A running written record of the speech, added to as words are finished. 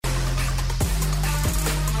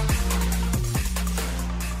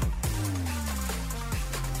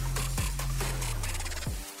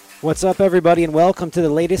What's up, everybody, and welcome to the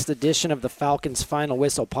latest edition of the Falcons Final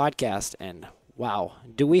Whistle podcast. And wow,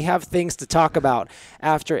 do we have things to talk about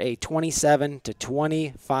after a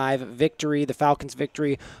 27-25 victory, the Falcons'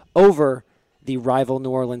 victory over the rival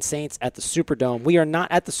New Orleans Saints at the Superdome. We are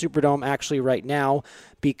not at the Superdome actually right now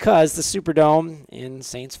because the Superdome, in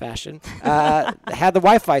Saints fashion, had the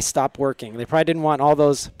Wi-Fi stop working. They probably didn't want all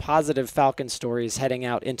those positive Falcon stories heading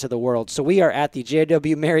out into the world. So we are at the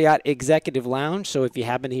JW Marriott Executive Lounge. So if you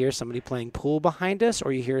happen to hear somebody playing pool behind us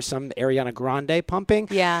or you hear some Ariana Grande pumping,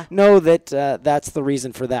 know that that's the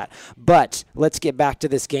reason for that. But let's get back to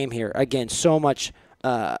this game here. Again, so much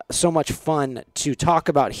fun to talk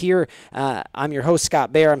about here. I'm your host,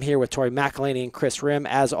 Scott Bair. I'm here with Tori McElhaney and Chris Rim.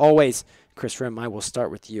 As always, Chris Rim, I will start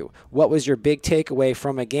with you. What was your big takeaway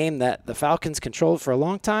from a game that the Falcons controlled for a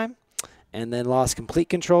long time and then lost complete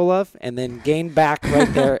control of and then gained back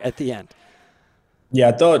right there at the end? Yeah,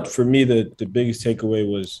 I thought for me the biggest takeaway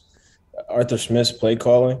was Arthur Smith's play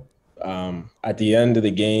calling. At the end of the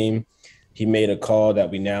game, he made a call that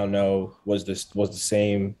we now know was the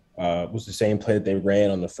same play that they ran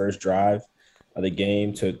on the first drive of the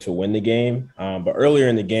game to win the game. But earlier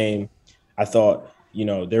in the game, I thought,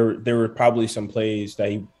 there were probably some plays that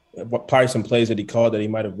he called that he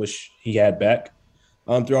might have wished he had back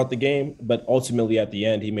throughout the game. But ultimately at the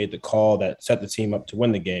end, he made the call that set the team up to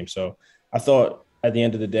win the game. So I thought at the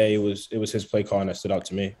end of the day, it was his play calling that stood out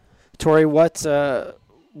to me. Tori, what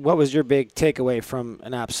was your big takeaway from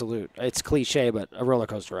an absolute, it's cliche, but a roller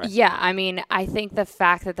coaster ride? Yeah, I mean, I think the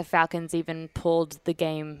fact that the Falcons even pulled the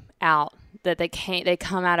game out, that they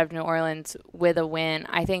come out of New Orleans with a win,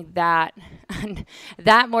 I think that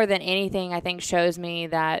more than anything, I think shows me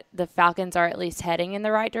that the Falcons are at least heading in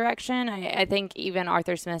the right direction. I think even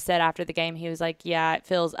Arthur Smith said after the game, he was like, yeah, it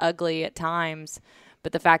feels ugly at times,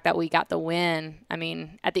 but the fact that we got the win, I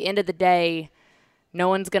mean, at the end of the day, no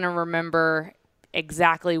one's going to remember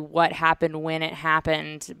exactly what happened when it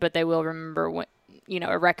happened, but they will remember when,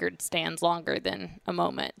 a record stands longer than a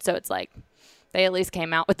moment. So it's like they at least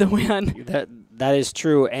came out with the win. That is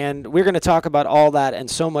true, and we're going to talk about all that and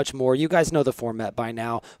so much more. You guys know the format by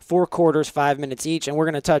now. 4 quarters, 5 minutes each, and we're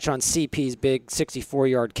going to touch on CP's big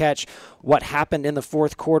 64-yard catch, what happened in the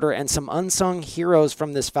fourth quarter, and some unsung heroes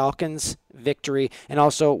from this Falcons victory, and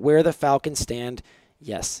also where the Falcons stand.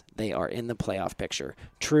 Yes, they are in the playoff picture.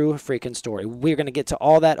 True freaking story. We're going to get to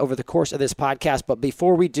all that over the course of this podcast, but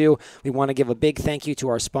before we do, we want to give a big thank you to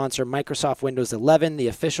our sponsor, Microsoft Windows 11, the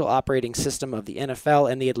official operating system of the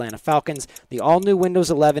NFL and the Atlanta Falcons. The all-new Windows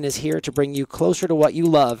 11 is here to bring you closer to what you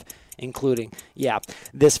love, including,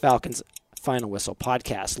 this Falcons Final Whistle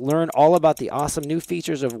podcast. Learn all about the awesome new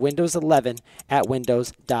features of Windows 11 at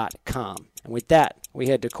windows.com. And with that, we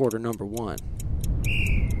head to quarter number 1.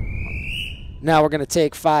 Now we're going to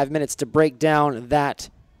take 5 minutes to break down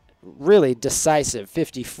that really decisive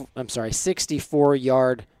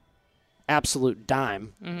 64-yard absolute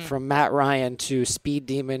dime from Matt Ryan to Speed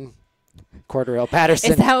Demon Cordarrelle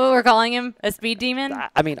Patterson. Is that what we're calling him? A Speed Demon?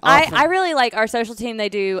 I mean, I really like our social team. They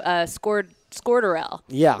do Scordarelle.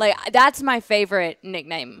 Yeah. Like, that's my favorite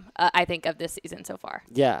nickname, I think, of this season so far.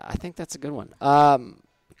 Yeah, I think that's a good one.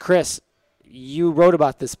 Chris, you wrote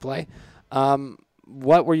about this play.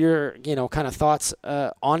 What were your, kind of thoughts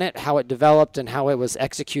on it, how it developed and how it was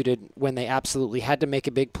executed when they absolutely had to make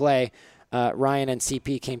a big play? Ryan and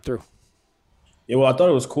CP came through. Yeah, well, I thought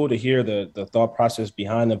it was cool to hear the thought process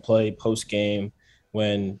behind the play post-game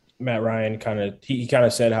when Matt Ryan kind of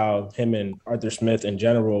said how him and Arthur Smith in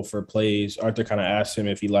general for plays, Arthur kind of asked him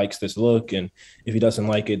if he likes this look, and if he doesn't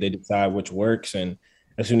like it, they decide which works. And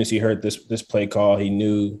as soon as he heard this play call, he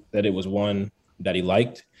knew that it was one that he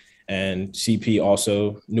liked. And CP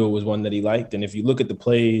also knew it was one that he liked. And if you look at the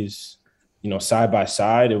plays, side by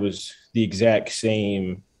side, it was the exact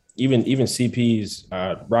same. Even CP's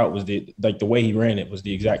route was the way he ran it was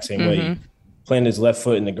the exact same way. He planted his left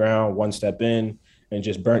foot in the ground, one step in, and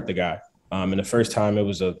just burnt the guy. And the first time it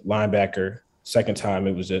was a linebacker. Second time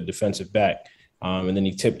it was a defensive back. And then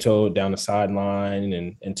he tiptoed down the sideline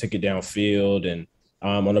and took it downfield. And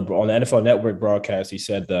on the NFL Network broadcast, he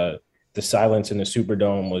said the silence in the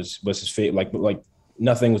Superdome was his favorite. Like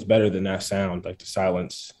nothing was better than that sound, like the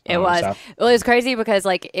silence. It was. Well, it was crazy because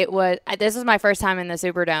this was my first time in the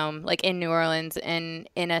Superdome, like in New Orleans and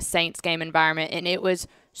in a Saints game environment. And it was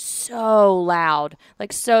so loud,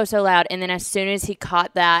 like so loud. And then as soon as he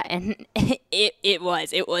caught that, and it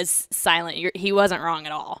was silent. He wasn't wrong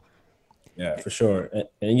at all. Yeah, for sure.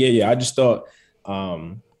 And I just thought,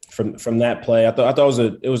 from that play, I thought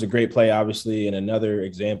it was a great play, obviously, and another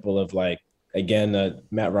example of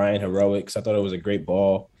Matt Ryan heroics. I thought it was a great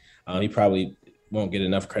ball. He probably won't get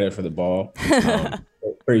enough credit for the ball.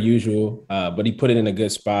 per usual, but he put it in a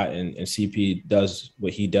good spot, and CP does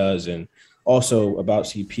what he does. And also about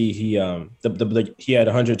CP, he had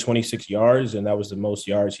 126 yards, and that was the most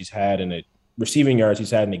yards he's had in a receiving yards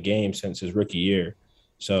he's had in a game since his rookie year.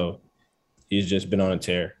 So he's just been on a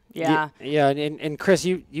tear. Yeah. Yeah, and Chris,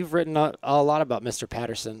 you've written a lot about Mr.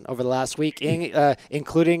 Patterson over the last week,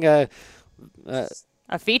 including a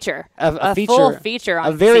feature, a feature, full feature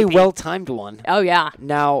on a very CP. well-timed one. Oh yeah.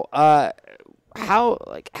 Now, how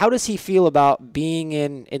does he feel about being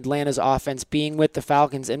in Atlanta's offense, being with the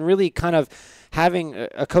Falcons, and really kind of having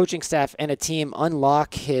a coaching staff and a team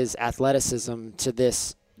unlock his athleticism to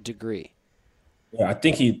this degree? Yeah, I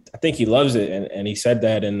think he loves it, and he said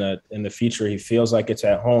that in the feature. He feels like it's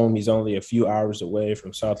at home. He's only a few hours away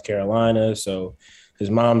from South Carolina, so his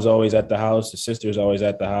mom's always at the house, his sister's always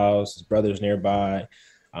at the house, his brother's nearby,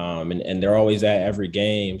 and they're always at every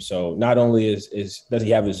game. So not only does he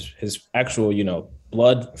have his actual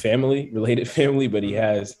blood family, related family, but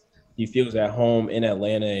he feels at home in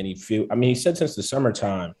Atlanta, and he said since the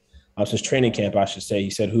summertime. Since training camp, I should say, he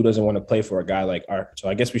said, "Who doesn't want to play for a guy like Art?" So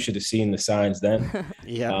I guess we should have seen the signs then.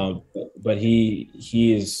 Yeah. But he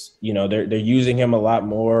is, they're using him a lot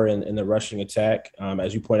more in the rushing attack,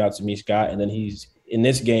 as you point out to me, Scott. And then in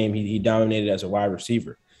this game, he dominated as a wide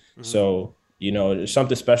receiver. Mm-hmm. So there's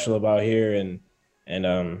something special about here, and I don't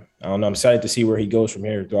know. I'm excited to see where he goes from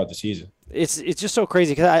here throughout the season. It's just so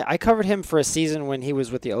crazy because I covered him for a season when he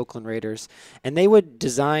was with the Oakland Raiders, and they would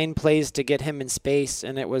design plays to get him in space,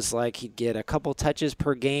 and it was like he'd get a couple touches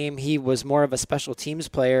per game. He was more of a special teams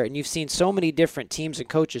player, and you've seen so many different teams and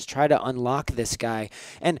coaches try to unlock this guy.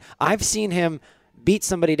 And I've seen him beat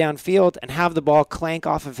somebody downfield and have the ball clank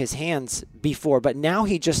off of his hands before, but now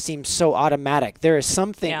he just seems so automatic. There is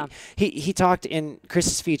something. Yeah. He talked in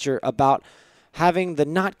Chris's feature about having the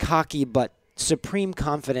not cocky but supreme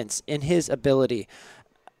confidence in his ability,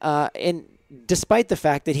 and despite the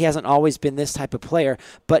fact that he hasn't always been this type of player,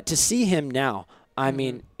 but to see him now, I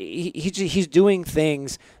mean, he's doing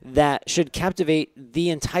things that should captivate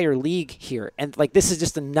the entire league here, and like this is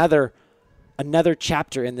just another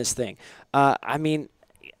chapter in this thing. I mean,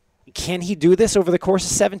 can he do this over the course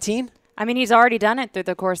of 17? I mean, he's already done it through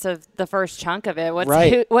the course of the first chunk of it.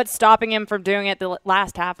 What's stopping him from doing it the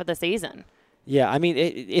last half of the season? Yeah, I mean,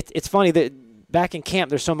 it's funny that back in camp,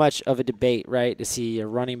 there's so much of a debate, right? Is he a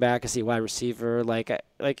running back? Is he a wide receiver? Like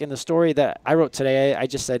in the story that I wrote today, I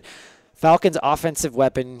just said Falcons' offensive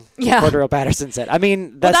weapon, Cordero Patterson said. I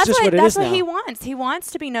mean, that's just what it is now. That's what he wants. He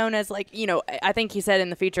wants to be known as, like, I think he said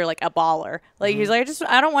in the feature, like, a baller. Like, he's like,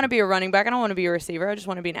 I don't want to be a running back. I don't want to be a receiver. I just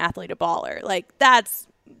want to be an athlete, a baller. Like, that's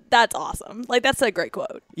awesome. Like, that's a great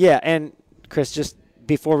quote. Yeah, and Chris, just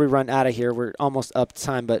before we run out of here, we're almost up to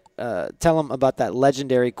time, but tell him about that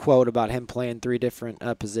legendary quote about him playing 3 different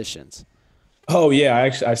positions. Oh yeah,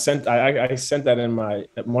 I sent that in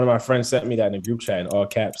one of my friends sent me that in a group chat in all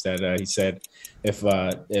caps that he said if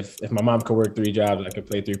my mom could work 3 jobs, I could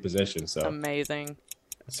play 3 positions. So amazing.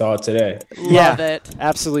 I saw it today. Love it.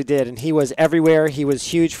 Absolutely did, and he was everywhere. He was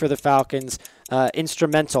huge for the Falcons,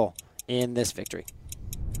 instrumental in this victory.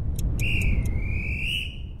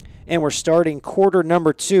 And we're starting quarter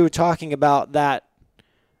number 2 talking about that.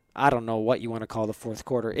 I don't know what you want to call the fourth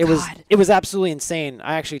quarter. It was absolutely insane.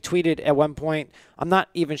 I actually tweeted at one point, I'm not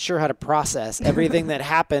even sure how to process everything that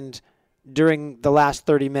happened during the last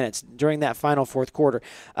 30 minutes, during that final fourth quarter.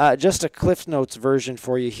 Just a Cliff Notes version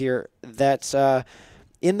for you here. That's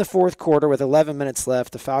in the fourth quarter with 11 minutes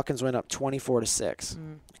left, the Falcons went up 24-6.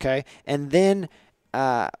 Okay? And then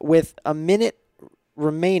with a minute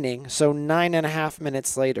remaining, so 9.5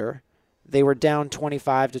 minutes later, they were down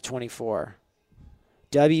 25-24.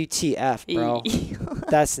 WTF, bro.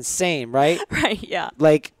 That's insane, right? Right, yeah.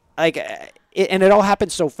 And it all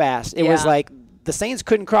happened so fast. It was like the Saints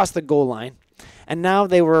couldn't cross the goal line, and now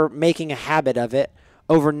they were making a habit of it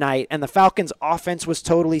overnight, and the Falcons' offense was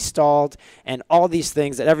totally stalled, and all these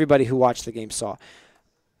things that everybody who watched the game saw.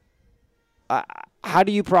 How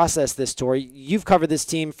do you process this, Tori? You've covered this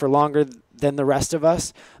team for longer than the rest of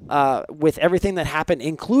us, with everything that happened,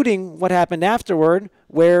 including what happened afterward,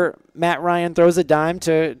 where Matt Ryan throws a dime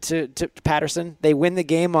to Patterson. They win the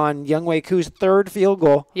game on Younghoe Koo's 3rd field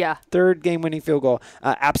goal. Yeah. 3rd game-winning field goal.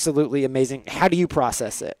 Absolutely amazing. How do you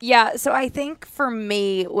process it? Yeah, so I think for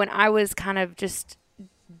me, when I was kind of just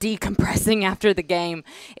decompressing after the game,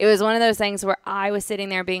 it was one of those things where I was sitting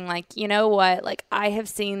there being like, you know what? Like, I have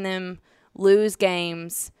seen them lose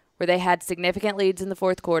games where they had significant leads in the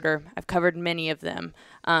fourth quarter. I've covered many of them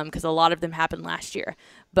because a lot of them happened last year.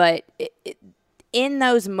 But in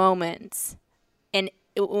those moments, and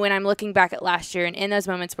when I'm looking back at last year and in those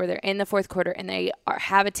moments where they're in the fourth quarter and they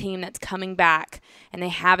have a team that's coming back and they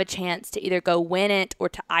have a chance to either go win it or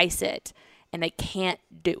to ice it, and they can't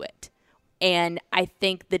do it. And I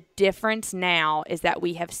think the difference now is that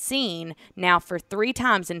we have seen now for 3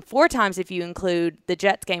 times and 4 times if you include the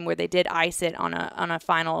Jets game where they did ice it on a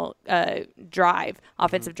final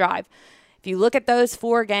offensive drive. If you look at those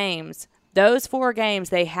 4 games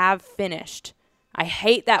they have finished. I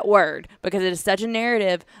hate that word because it is such a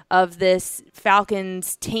narrative of this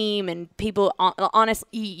Falcons team, and people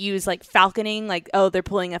honestly use like falconing, like, oh, they're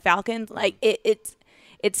pulling a falcon. Like it's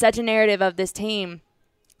such a narrative of this team.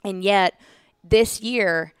 And yet this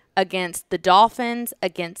year against the Dolphins,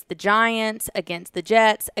 against the Giants, against the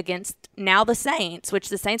Jets, against now the Saints, which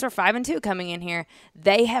the Saints were 5-2 coming in here,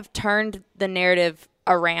 they have turned the narrative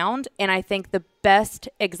around. And I think the best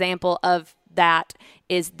example of that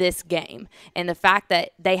is this game and the fact that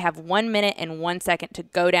they have 1 minute and 1 second to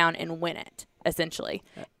go down and win it, essentially.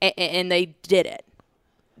 And they did it.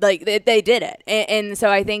 Like, they did it. And so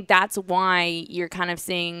I think that's why you're kind of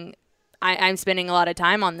seeing I'm spending a lot of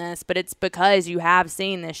time on this, but it's because you have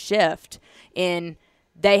seen this shift in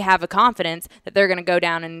they have a confidence that they're going to go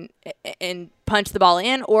down and punch the ball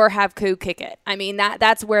in or have Koo kick it. I mean,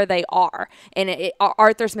 that's where they are. And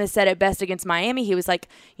Arthur Smith said it best against Miami. He was like,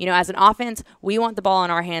 as an offense, we want the ball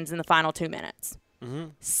in our hands in the final 2 minutes. Mm-hmm.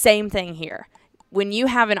 Same thing here. When you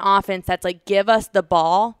have an offense that's like, give us the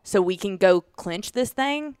ball so we can go clinch this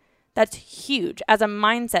thing, that's huge. As a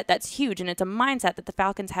mindset, that's huge. And it's a mindset that the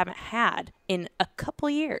Falcons haven't had in a couple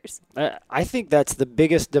years. I think that's the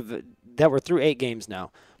biggest that we're through 8 games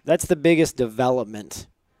now. That's the biggest development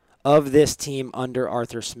of this team under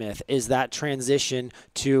Arthur Smith, is that transition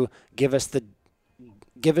to give us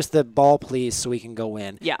the ball, please, so we can go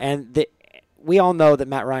in. Yeah. And we all know that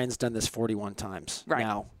Matt Ryan's done this 41 times. Right.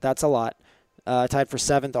 Now. That's a lot. Tied for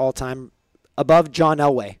 7th all-time, above John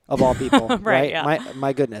Elway, of all people, right? Yeah.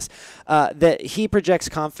 My goodness. That he projects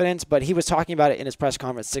confidence, but he was talking about it in his press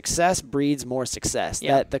conference. Success breeds more success.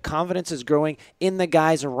 Yeah. That the confidence is growing in the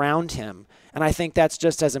guys around him. And I think that's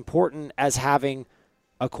just as important as having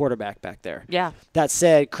a quarterback back there. Yeah. That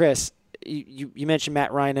said, Chris, you mentioned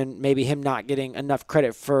Matt Ryan and maybe him not getting enough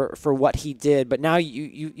credit for what he did, but now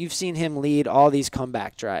you've seen him lead all these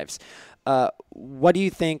comeback drives. What do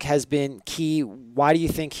you think has been key? Why do you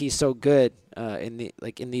think he's so good in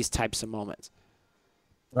these types of moments?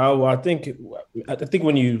 Well, I think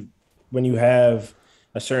when you have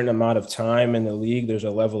a certain amount of time in the league, there's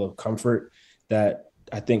a level of comfort that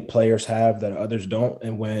I think players have that others don't.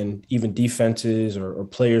 And when even defenses or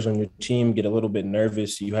players on your team get a little bit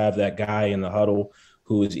nervous, you have that guy in the huddle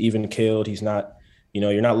who is even keeled. He's not,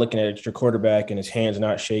 you're not looking at your quarterback and his hand's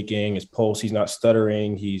not shaking, his pulse, he's not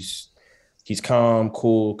stuttering. He's calm,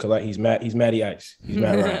 cool, he's Matty Ice. He's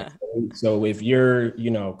Matt Ryan. So if you're,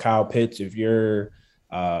 Kyle Pitts, if you're,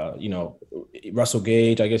 Russell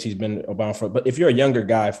Gage, I guess he's been around for, but if you're a younger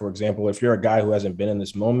guy, for example, if you're a guy who hasn't been in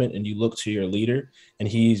this moment and you look to your leader and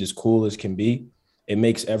he's as cool as can be, it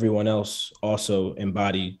makes everyone else also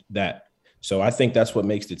embody that. So I think that's what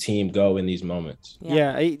makes the team go in these moments.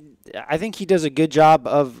 Yeah. I think he does a good job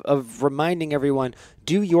of reminding everyone,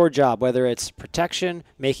 do your job, whether it's protection,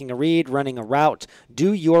 making a read, running a route,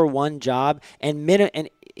 do your one job. And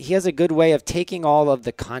he has a good way of taking all of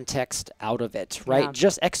the context out of it, right? Yeah.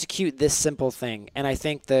 Just execute this simple thing. And I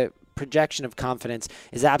think the projection of confidence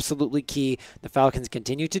is absolutely key. The Falcons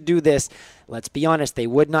continue to do this. Let's be honest, they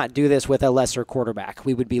would not do this with a lesser quarterback.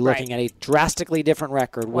 We would be looking at a drastically different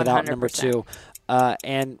record without 100%. number 2.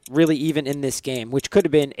 And really even in this game, which could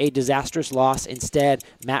have been a disastrous loss. Instead,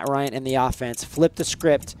 Matt Ryan and the offense flipped the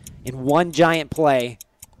script in one giant play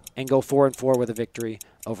and go 4-4 with a victory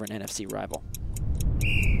over an NFC rival.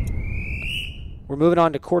 We're moving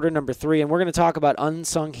on to quarter number 3, and we're going to talk about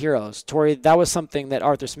unsung heroes. Tori, that was something that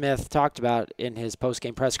Arthur Smith talked about in his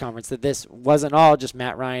post-game press conference, that this wasn't all just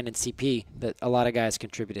Matt Ryan and CP, that a lot of guys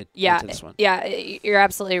contributed to this one. Yeah, you're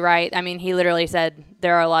absolutely right. I mean, he literally said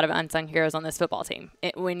there are a lot of unsung heroes on this football team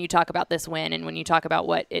when you talk about this win and when you talk about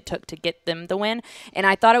what it took to get them the win. And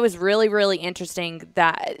I thought it was really, really interesting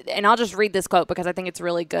that, and I'll just read this quote because I think it's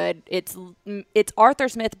really good. It's Arthur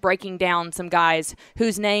Smith breaking down some guys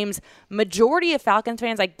whose names majority of Falcons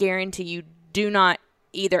fans, I guarantee you, do not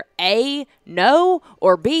either A, know,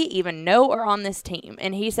 or B, even know or on this team.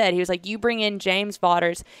 And he was like, you bring in James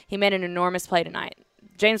Waters. He made an enormous play tonight.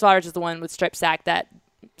 James Waters is the one with strip sack that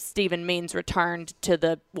Stephen Means returned to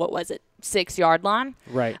the 6-yard line.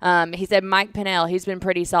 Right. He said Mike Pennell, he's been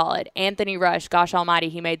pretty solid. Anthony Rush, gosh almighty,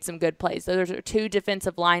 he made some good plays. So those are 2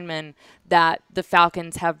 defensive linemen that the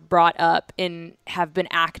Falcons have brought up and have been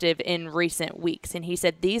active in recent weeks. And he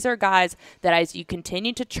said these are guys that as you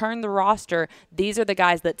continue to churn the roster, these are the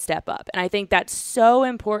guys that step up. And I think that's so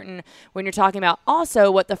important when you're talking about also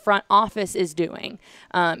what the front office is doing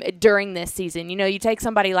during this season. You know, you take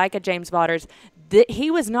somebody like a James Vaughters, he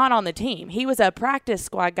was not on the team. He was a practice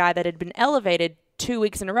squad guy that had been elevated 2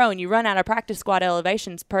 weeks in a row, and you run out of practice squad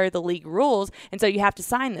elevations per the league rules, and so you have to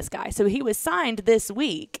sign this guy. So he was signed this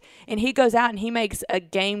week, and he goes out and he makes a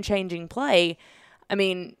game-changing play. I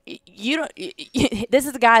mean, this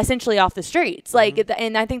is a guy essentially off the streets.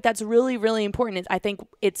 And I think that's really, really important. I think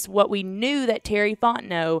it's what we knew that Terry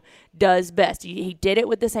Fontenot does best. He did it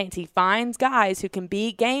with the Saints. He finds guys who can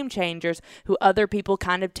be game changers who other people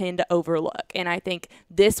kind of tend to overlook. And I think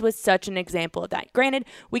this was such an example of that. Granted,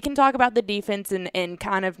 we can talk about the defense and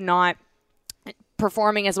kind of not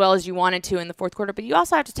performing as well as you wanted to in the fourth quarter, but you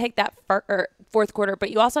also have to take that fourth quarter,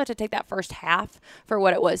 but you also have to take that first half for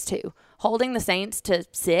what it was too. Holding the Saints to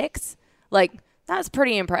 6, that's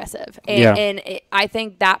pretty impressive. And I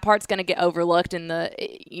think that part's going to get overlooked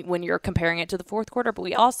when you're comparing it to the fourth quarter. But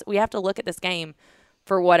we have to look at this game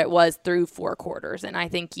for what it was through 4 quarters. And I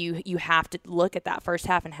think you have to look at that first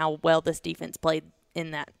half and how well this defense played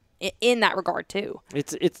in that regard too.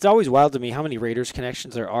 It's always wild to me how many Raiders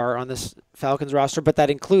connections there are on this Falcons roster, but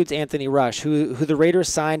that includes Anthony Rush, who the Raiders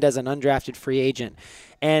signed as an undrafted free agent.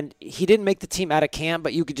 And he didn't make the team out of camp,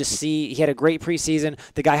 but you could just see he had a great preseason.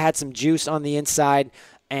 The guy had some juice on the inside,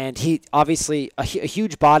 and he obviously a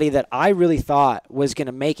huge body that I really thought was going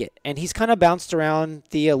to make it. And he's kind of bounced around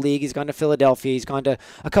the league. He's gone to Philadelphia. He's gone to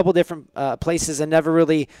a couple different places and never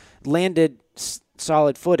really landed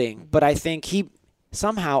solid footing. But I think he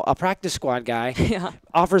somehow, a practice squad guy,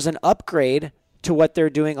 offers an upgrade to what they're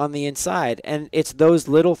doing on the inside. And it's those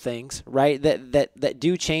little things, right, that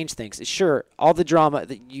do change things. Sure, all the drama,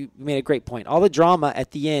 that you made a great point, all the drama at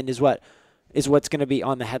the end is what's going to be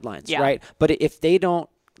on the headlines, right? But if they don't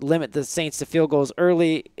limit the Saints to field goals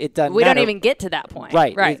early, it doesn't matter. We don't even get to that point.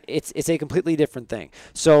 Right. It's a completely different thing.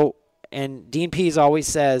 So, and Dean Pease always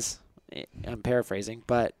says, I'm paraphrasing,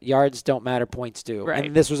 but yards don't matter, points do. Right.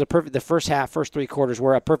 And this was the first 3 quarters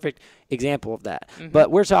were a perfect example of that. Mm-hmm. But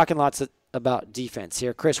we're talking lots about defense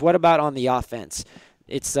here. Chris, what about on the offense?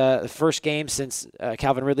 It's the first game since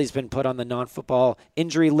Calvin Ridley's been put on the non-football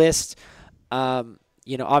injury list.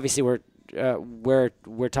 Obviously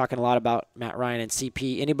we're talking a lot about Matt Ryan and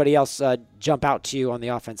CP. Anybody else jump out to you on the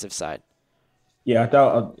offensive side? Yeah, I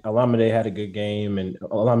thought Olamide had a good game, and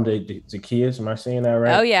Olamide Zaccheaus, am I saying that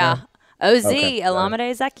right? Oh, yeah. OZ, okay.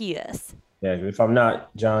 Olamide Zaccheaus. Yeah, if I'm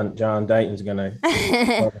not, John Dighton's going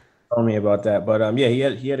to tell me about that. But, he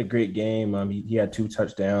had a great game. He had 2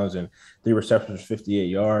 touchdowns and 3 receptions for 58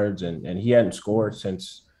 yards, and he hadn't scored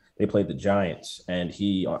since they played the Giants. And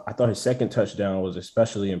I thought his second touchdown was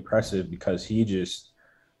especially impressive because he just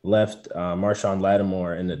left Marshawn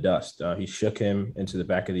Lattimore in the dust. He shook him into the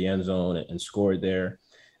back of the end zone and scored there.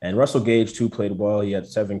 And Russell Gage, too, played well. He had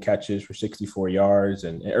 7 catches for 64 yards.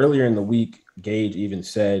 And earlier in the week, Gage even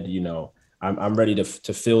said, I'm ready to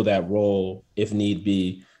fill that role if need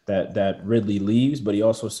be, that Ridley leaves. But he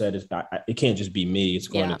also said it can't just be me. It's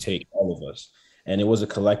going to take all of us. And it was a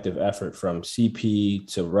collective effort from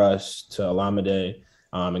CP to Russ to Olamide.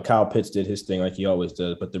 And Kyle Pitts did his thing like he always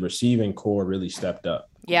does. But the receiving core really stepped up.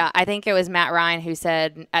 Yeah, I think it was Matt Ryan who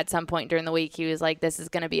said at some point during the week, he was like, this is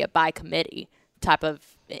going to be a by committee type of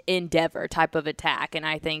endeavor, type of attack. And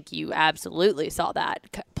I think you absolutely saw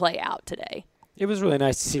that play out today. It was really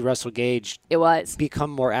nice to see Russell Gage become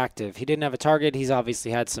more active. He didn't have a target. He's obviously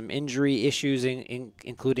had some injury issues,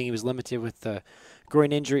 including he was limited with the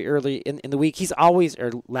groin injury early in the week.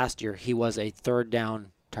 Last year, he was a third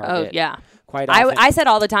down target. Oh, yeah. Quite often. I said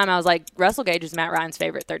all the time, I was like, Russell Gage is Matt Ryan's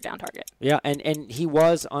favorite third down target. Yeah, and he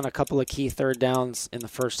was on a couple of key third downs in the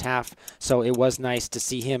first half, so it was nice to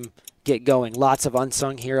see him get going. Lots of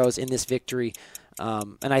unsung heroes in this victory,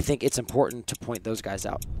 and I think it's important to point those guys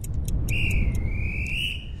out.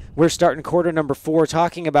 We're starting quarter number 4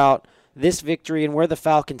 talking about this victory and where the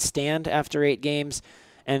Falcons stand after 8 games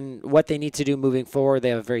and what they need to do moving forward. They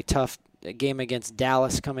have a very tough game against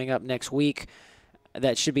Dallas coming up next week.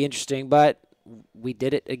 That should be interesting, but we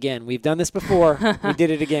did it again. We've done this before. We did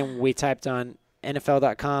it again. We typed on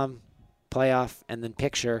NFL.com, playoff, and then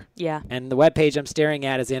picture. Yeah. And the webpage I'm staring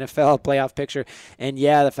at is NFL playoff picture. And,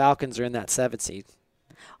 the Falcons are in that 7th seed.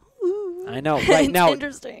 Ooh. I know. Right It's now,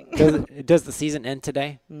 interesting. does the season end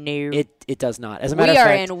today? No. It does not. As a matter We of are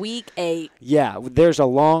fact, in week 8. yeah, there's a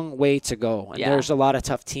long way to go, and Yeah. there's a lot of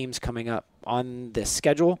tough teams coming up on this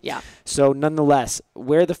schedule. Yeah. So nonetheless,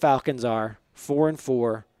 where the Falcons are,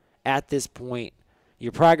 4-4 at this point,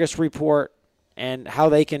 your progress report and how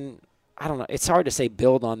they can, I don't know, it's hard to say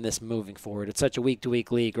build on this moving forward. It's such a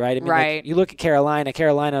week-to-week league, right? I mean, Right. like, you look at Carolina.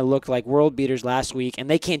 Carolina looked like world beaters last week, and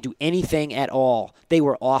they can't do anything at all. They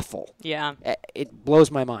were awful. Yeah. It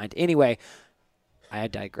blows my mind. Anyway, I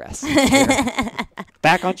digress.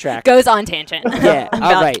 Back on track. Goes on tangent. Yeah. All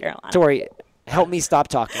about right, Carolina. Tori, help me stop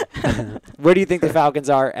talking. Where do you think the Falcons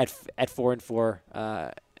are at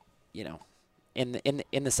 4-4? In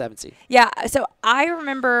the 7th seed. Yeah, so I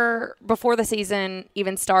remember before the season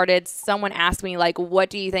even started, someone asked me, like, what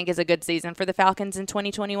do you think is a good season for the Falcons in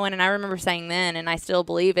 2021? And I remember saying then, and I still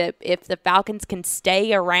believe it, if the Falcons can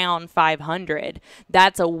stay around 500,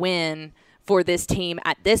 that's a win for this team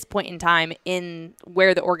at this point in time in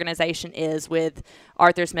where the organization is with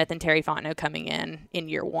Arthur Smith and Terry Fontenot coming in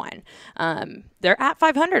year 1. They're at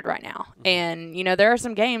 500 right now. And, there are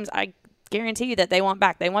some games I guarantee you that they want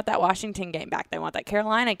back. They want that Washington game back. They want that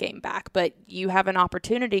Carolina game back. But you have an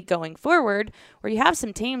opportunity going forward where you have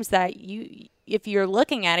some teams that if you're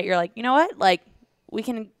looking at it, you're like, you know what? Like, we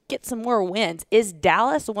can get some more wins. Is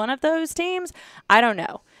Dallas one of those teams? I don't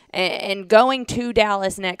know. And going to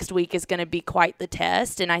Dallas next week is going to be quite the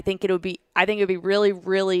test. And I think it would be really,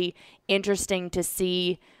 really interesting to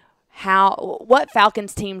see what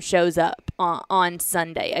Falcons team shows up on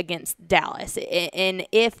Sunday against Dallas. And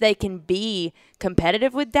if they can be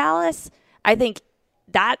competitive with Dallas, I think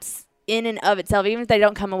that's in and of itself, even if they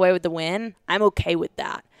don't come away with the win, I'm okay with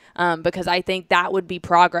that. Because I think that would be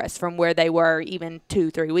progress from where they were even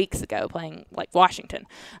 2-3 weeks ago playing like Washington.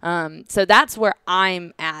 So that's where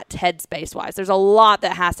I'm at headspace-wise. There's a lot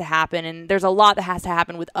that has to happen, and there's a lot that has to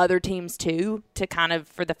happen with other teams too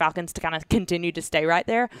for the Falcons to kind of continue to stay right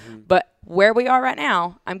there. Mm-hmm. But where we are right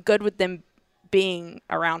now, I'm good with them being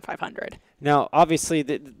around 500. Now, obviously,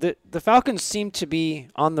 the Falcons seem to be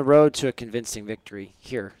on the road to a convincing victory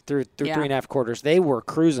here through 3.5 quarters. They were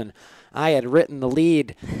cruising. I had written the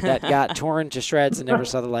lead that got torn to shreds and never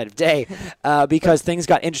saw the light of day because things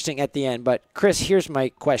got interesting at the end. But, Chris, here's my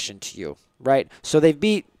question to you, right? So they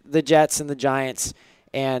beat the Jets and the Giants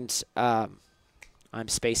and I'm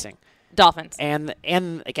spacing. Dolphins. And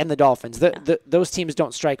the Dolphins. Those teams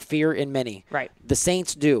don't strike fear in many. Right. The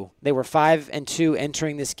Saints do. They were 5-2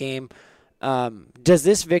 entering this game. Does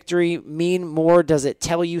this victory mean more? Does it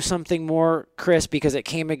tell you something more, Chris, because it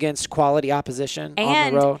came against quality opposition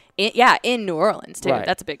on the road? In New Orleans, too. Right.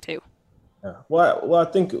 That's a big, too. Yeah. Well, I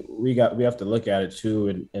think we have to look at it,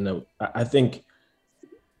 too. And I think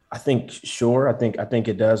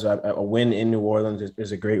it does. A win in New Orleans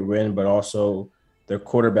is a great win, but also their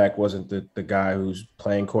quarterback wasn't the guy who's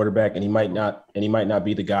playing quarterback, and he might not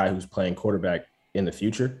be the guy who's playing quarterback in the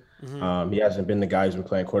future. Mm-hmm. He hasn't been the guy who's been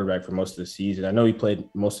playing quarterback for most of the season. I know he played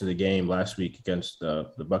most of the game last week against the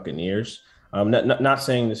Buccaneers. Not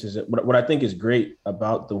saying this is it. What I think is great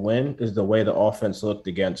about the win is the way the offense looked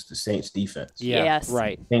against the Saints defense. Yeah, yes.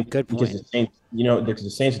 Right. Good point. Because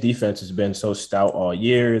the Saints defense has been so stout all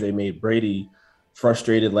year. They made Brady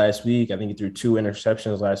frustrated last week. I think he threw 2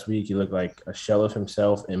 interceptions last week. He looked like a shell of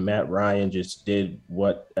himself, and Matt Ryan just did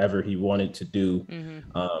whatever he wanted to do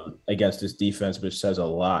against this defense, which says a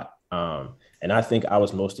lot. And I think I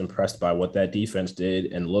was most impressed by what that defense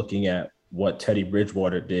did, and looking at what Teddy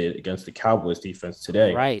Bridgewater did against the Cowboys defense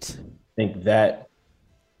today. Right. I think that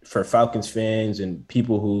for Falcons fans and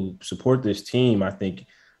people who support this team, I think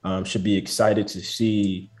should be excited to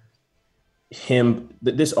see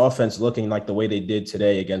this offense looking like the way they did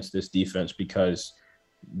today against this defense, because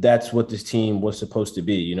that's what this team was supposed to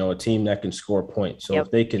be, a team that can score points. So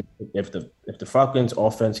if the Falcons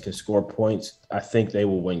offense can score points, I think they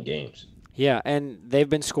will win games. Yeah. And they've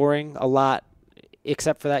been scoring a lot,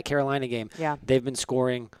 except for that Carolina game. Yeah. They've been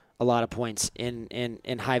scoring a lot of points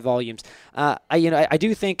in high volumes. I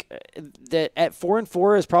do think that at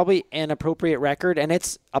 4-4 is probably an appropriate record, and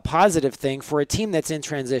it's a positive thing for a team that's in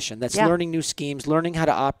transition, that's learning new schemes, learning how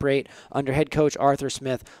to operate under head coach Arthur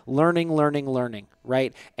Smith, learning,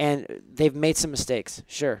 right? And they've made some mistakes,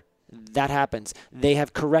 sure. That happens. They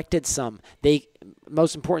have corrected some.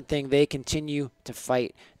 Most important thing, they continue to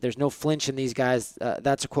fight. There's no flinch in these guys.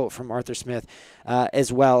 That's a quote from Arthur Smith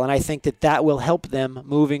as well. And I think that will help them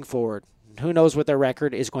moving forward. Who knows what their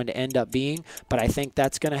record is going to end up being, but I think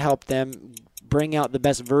that's going to help them bring out the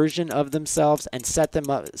best version of themselves and set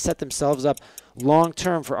themselves up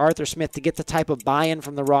long-term for Arthur Smith to get the type of buy-in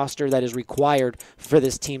from the roster that is required for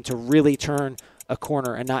this team to really turn a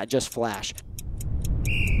corner and not just flash.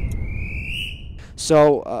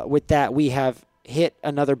 So with that, we have hit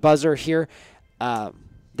another buzzer here.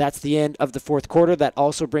 That's the end of the fourth quarter. That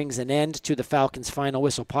also brings an end to the Falcons Final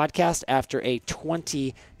Whistle podcast after a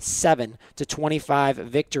 27-25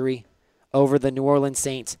 victory over the New Orleans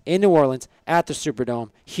Saints in New Orleans at the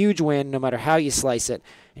Superdome. Huge win, no matter how you slice it.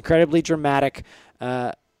 Incredibly dramatic.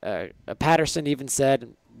 Patterson even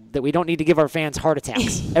said that we don't need to give our fans heart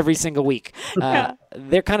attacks every single week.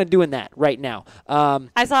 They're kind of doing that right now.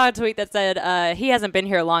 I saw a tweet that said he hasn't been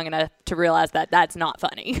here long enough to realize that that's not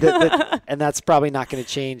funny. And that's probably not going to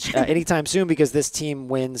change anytime soon because this team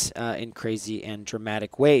wins in crazy and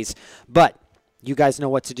dramatic ways. But you guys know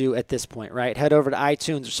what to do at this point, right? Head over to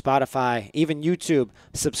iTunes or Spotify, even YouTube.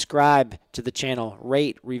 Subscribe to the channel,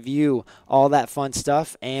 rate, review, all that fun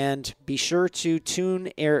stuff, and be sure to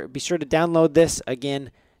download this again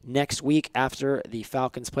next week after the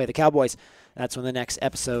Falcons play the Cowboys. That's when the next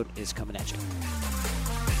episode is coming at you.